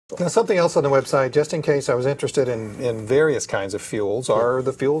Now, something else on the website, just in case I was interested in various kinds of fuels, are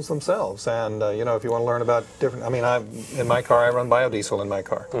the fuels themselves. And, you know, if you want to learn about different, I mean, in my car, I run biodiesel in my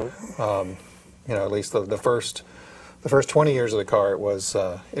car. You know, at least the first 20 years of the car,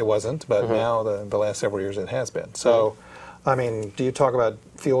 it wasn't, but now the last several years it has been. So, I mean, do you talk about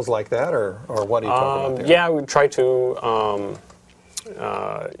fuels like that, or what do you talk about there? Yeah, we try to,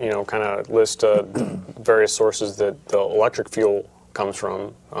 you know, kind of list various sources that the electric fuel comes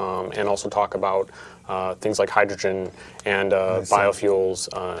from, and also talk about things like hydrogen and biofuels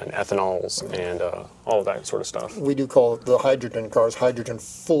and ethanols and all of that sort of stuff. We do call the hydrogen cars hydrogen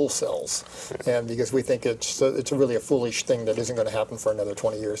fuel cells, and because we think it's really a foolish thing that isn't going to happen for another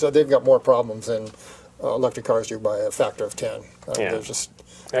 20 years. So they've got more problems than electric cars do by a factor of 10. There's just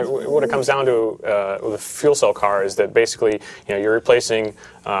what it comes down to with a fuel cell car is that basically, you know, you're replacing,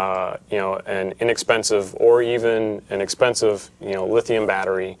 you know, an inexpensive or even an expensive, you know, lithium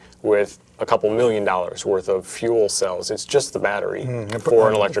battery with a couple $1 million worth of fuel cells. It's just the battery for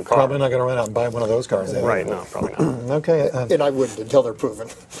an electric car. Probably not going to run out and buy one of those cars. Right? No, probably not. Okay. And I wouldn't until they're proven.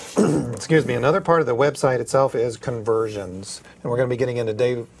 Excuse me. Another part of the website itself is conversions, and we're going to be getting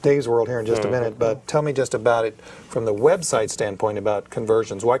into Dave's world here in just a minute. But tell me just about it from the website standpoint about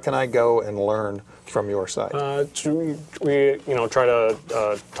conversions. What can I go and learn from your site? We you know, try to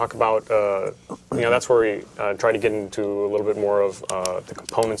talk about you know, that's where we try to get into a little bit more of the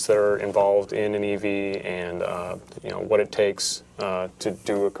components that are involved in an EV and you know, what it takes to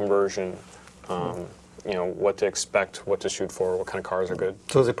do a conversion. You know, what to expect, what to shoot for, what kind of cars are good.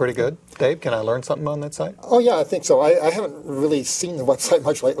 So is it pretty good? Dave, can I learn something on that site? Oh yeah, I think so. I haven't really seen the website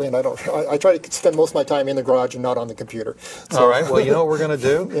much lately, and I try to spend most of my time in the garage and not on the computer. So. All right. Well, you know what we're going to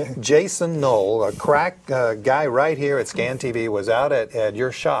do? Jason Knoll, a crack guy right here at Scan TV, was out at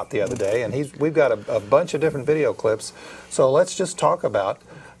your shop the other day, and we've got a bunch of different video clips. So let's just talk about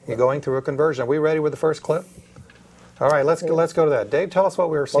going through a conversion. Are we ready with the first clip? All right, let's go to that. Dave, tell us what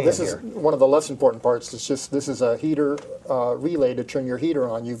we were seeing here. Well, this is one of the less important parts. It's just this is a heater relay to turn your heater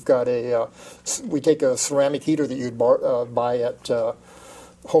on. You've got we take a ceramic heater that you'd buy at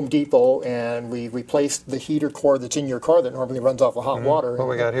Home Depot, and we replace the heater cord that's in your car that normally runs off of hot water. What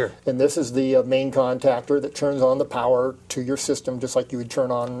we got here? And this is the main contactor that turns on the power to your system, just like you would turn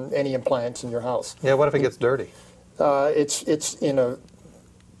on any appliance in your house. Yeah. What if it gets dirty?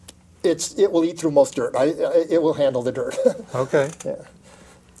 It will eat through most dirt. It will handle the dirt. Okay. Yeah.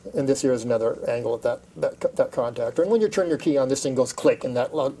 And this here is another angle of that contactor. And when you turn your key on, this thing goes click, and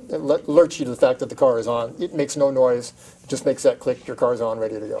that alerts you to the fact that the car is on. It makes no noise. It just makes that click. Your car's on,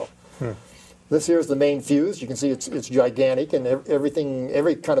 ready to go. This here is the main fuse. You can see it's gigantic, and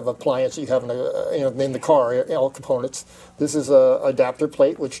every kind of appliance that you have in the car, all components. This is a adapter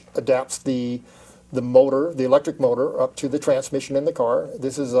plate which adapts the motor, the electric motor, up to the transmission in the car.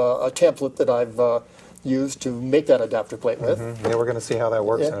 This is a template that I've used to make that adapter plate with. Yeah, we're going to see how that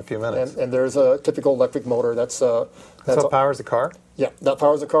works in a few minutes. And there's a typical electric motor. That's what powers the car? Yeah, that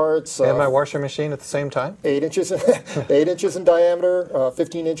powers the car. It's and my washer machine at the same time? 8 inches, 8 inches in diameter,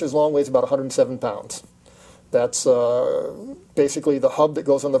 15 inches long, weighs about 107 pounds. That's basically the hub that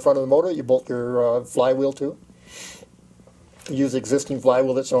goes on the front of the motor. You bolt your flywheel to. Use existing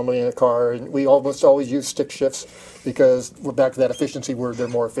flywheel that's normally in a car, and we almost always use stick shifts because we're back to that efficiency where they're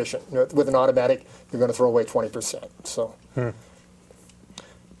more efficient. With an automatic, you're going to throw away 20%. So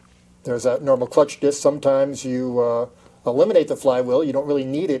there's that normal clutch disc. Sometimes you eliminate the flywheel. You don't really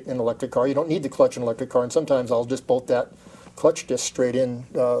need it in an electric car. You don't need the clutch in an electric car, and sometimes I'll just bolt that clutch disc straight in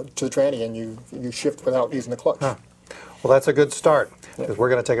to the tranny, and you shift without using the clutch. Well, that's a good start, because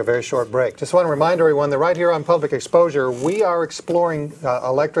we're going to take a very short break. Just want to remind everyone that right here on Public Exposure, we are exploring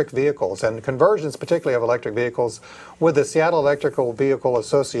electric vehicles and conversions, particularly of electric vehicles, with the Seattle Electrical Vehicle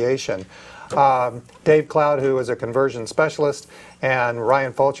Association. Dave Cloud, who is a conversion specialist, and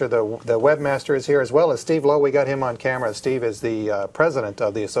Ryan Fulcher, the webmaster, is here, as well as Steve Lowe. We got him on camera. Steve is the president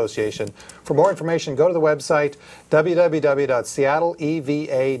of the association. For more information, go to the website,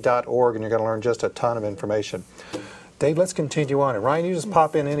 www.seattleeva.org, and you're going to learn just a ton of information. Dave, let's continue on. And Ryan, you just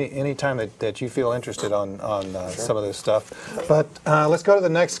pop in any time that you feel interested on some of this stuff. But let's go to the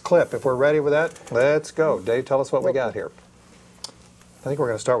next clip. If we're ready with that, let's go. Dave, tell us what we got here. I think we're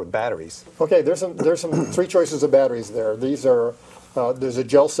going to start with batteries. Okay, there's some three choices of batteries there. These are there's a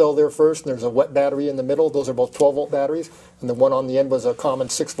gel cell there first, and there's a wet battery in the middle. Those are both 12-volt batteries, and the one on the end was a common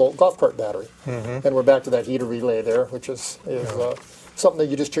 6-volt golf cart battery. And we're back to that heater relay there, which is something that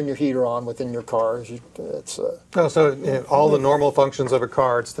you just turn your heater on within your car. So all the normal functions of a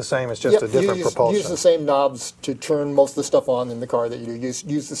car, it's the same. It's just a different propulsion. Use the same knobs to turn most of the stuff on in the car that you do.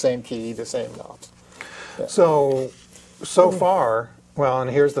 Use the same key, the same knobs. Yeah. So far, Well,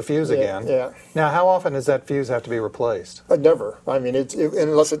 and here's the fuse again. Yeah. Now, how often does that fuse have to be replaced? Never. I mean,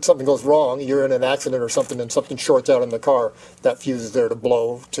 unless something goes wrong, you're in an accident or something, and something shorts out in the car, that fuse is there to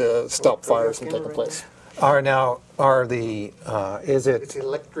blow to stop fires from taking place. Is it? It's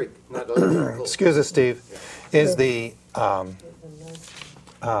electric, not electrical. Excuse us, Steve. Is the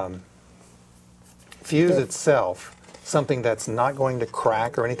fuse itself something that's not going to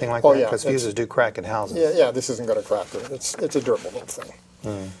crack or anything like that? Yeah, Because fuses do crack in houses. Yeah, this isn't going to crack it. It's a durable little thing.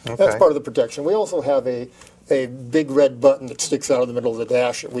 Okay. That's part of the protection. We also have a big red button that sticks out of the middle of the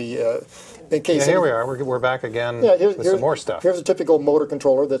dash. In case here we are. We're back again with some more stuff. Here's a typical motor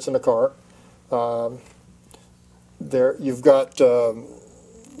controller that's in a car. There you've got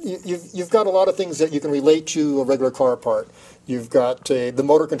you've got a lot of things that you can relate to a regular car part. You've got the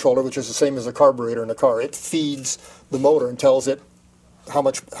motor controller, which is the same as a carburetor in a car. It feeds the motor and tells it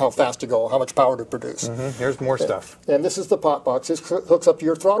how fast to go, how much power to produce. Here's more stuff. And this is the pot box. This hooks up to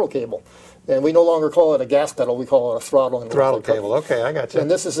your throttle cable. And we no longer call it a gas pedal, we call it a throttle. Throttle cable, okay, I got you.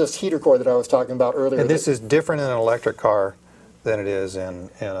 And this is this heater core that I was talking about earlier. And this is different in an electric car than it is in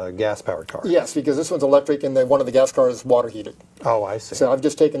a gas-powered car. Yes, because this one's electric and one of the gas cars is water heated. Oh, I see. So I've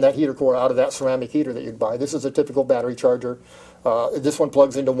just taken that heater core out of that ceramic heater that you'd buy. This is a typical battery charger. This one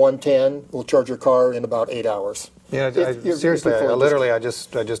plugs into 110, will charge your car in about 8 hours. Yeah, seriously, I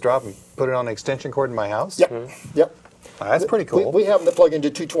just dropped and put it on the extension cord in my house? Yep, yep. That's pretty cool. We have them that plug into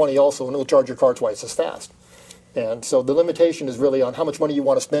 220 also, and it'll charge your car twice as fast. And so the limitation is really on how much money you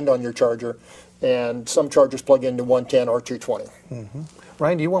want to spend on your charger, and some chargers plug into 110 or 220.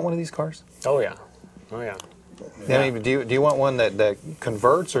 Ryan, do you want one of these cars? Oh yeah, oh yeah. Yeah. I mean, do you want one that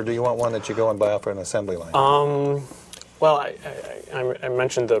converts, or do you want one that you go and buy off an assembly line? Well, I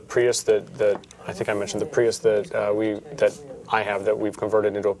mentioned the Prius that I think I mentioned the Prius that I have that we've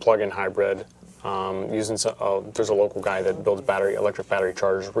converted into a plug-in hybrid. Using there's a local guy that builds electric battery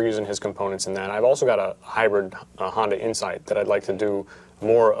chargers. We're using his components in that. I've also got a hybrid Honda Insight that I'd like to do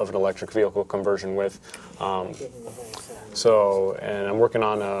more of an electric vehicle conversion with. And I'm working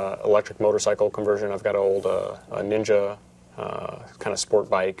on an electric motorcycle conversion. I've got an old a Ninja kind of sport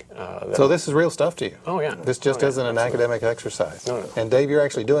bike. So this is real stuff to you? Oh yeah. This just isn't an academic exercise. No. And Dave, you're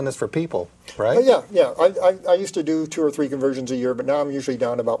actually doing this for people, right? Yeah. I used to do 2 or 3 conversions a year, but now I'm usually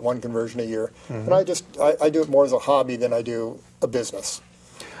down to about 1 conversion a year. And I do it more as a hobby than I do a business.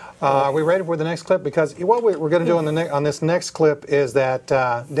 Are we ready for the next clip? Because what we're going to do on this next clip is that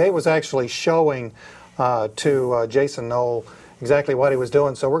Dave was actually showing to Jason Knoll exactly what he was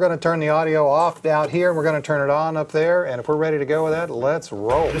doing. So we're going to turn the audio off out here, and we're going to turn it on up there. And if we're ready to go with that, let's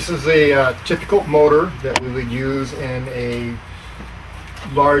roll. This is a typical motor that we would use in a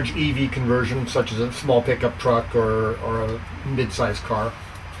large EV conversion, such as a small pickup truck or a mid-sized car.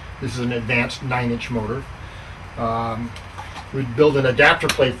 This is an advanced 9-inch motor. We'd build an adapter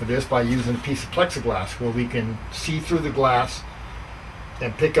plate for this by using a piece of plexiglass where we can see through the glass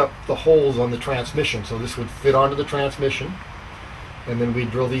and pick up the holes on the transmission. So this would fit onto the transmission, and then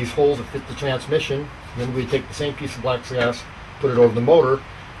we'd drill these holes that fit the transmission. Then we'd take the same piece of plexiglass, put it over the motor,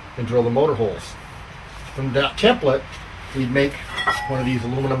 and drill the motor holes. From that template, we'd make one of these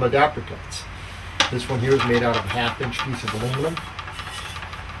aluminum adapter plates. This one here is made out of a 1/2-inch piece of aluminum.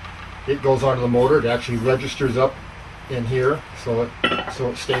 It goes onto the motor. It actually registers up in here, so it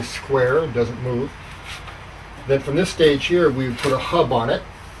stays square and doesn't move. Then from this stage here, we would put a hub on it.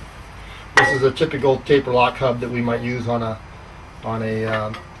 This is a typical taper lock hub that we might use on a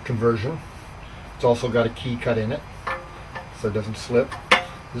conversion. It's also got a key cut in it, so it doesn't slip.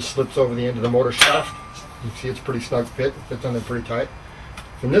 This slips over the end of the motor shaft. You can see it's pretty snug fit. It fits on there pretty tight.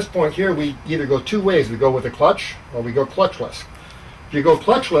 From this point here, we either go 2 ways. We go with a clutch, or we go clutchless. If you go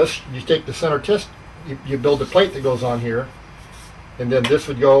clutchless, you take the center test, you build a plate that goes on here, and then this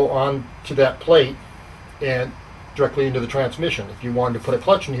would go on to that plate and directly into the transmission. If you wanted to put a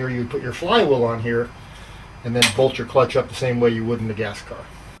clutch in here, you would put your flywheel on here and then bolt your clutch up the same way you would in a gas car.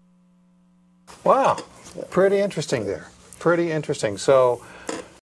 Wow, pretty interesting there. Pretty interesting. So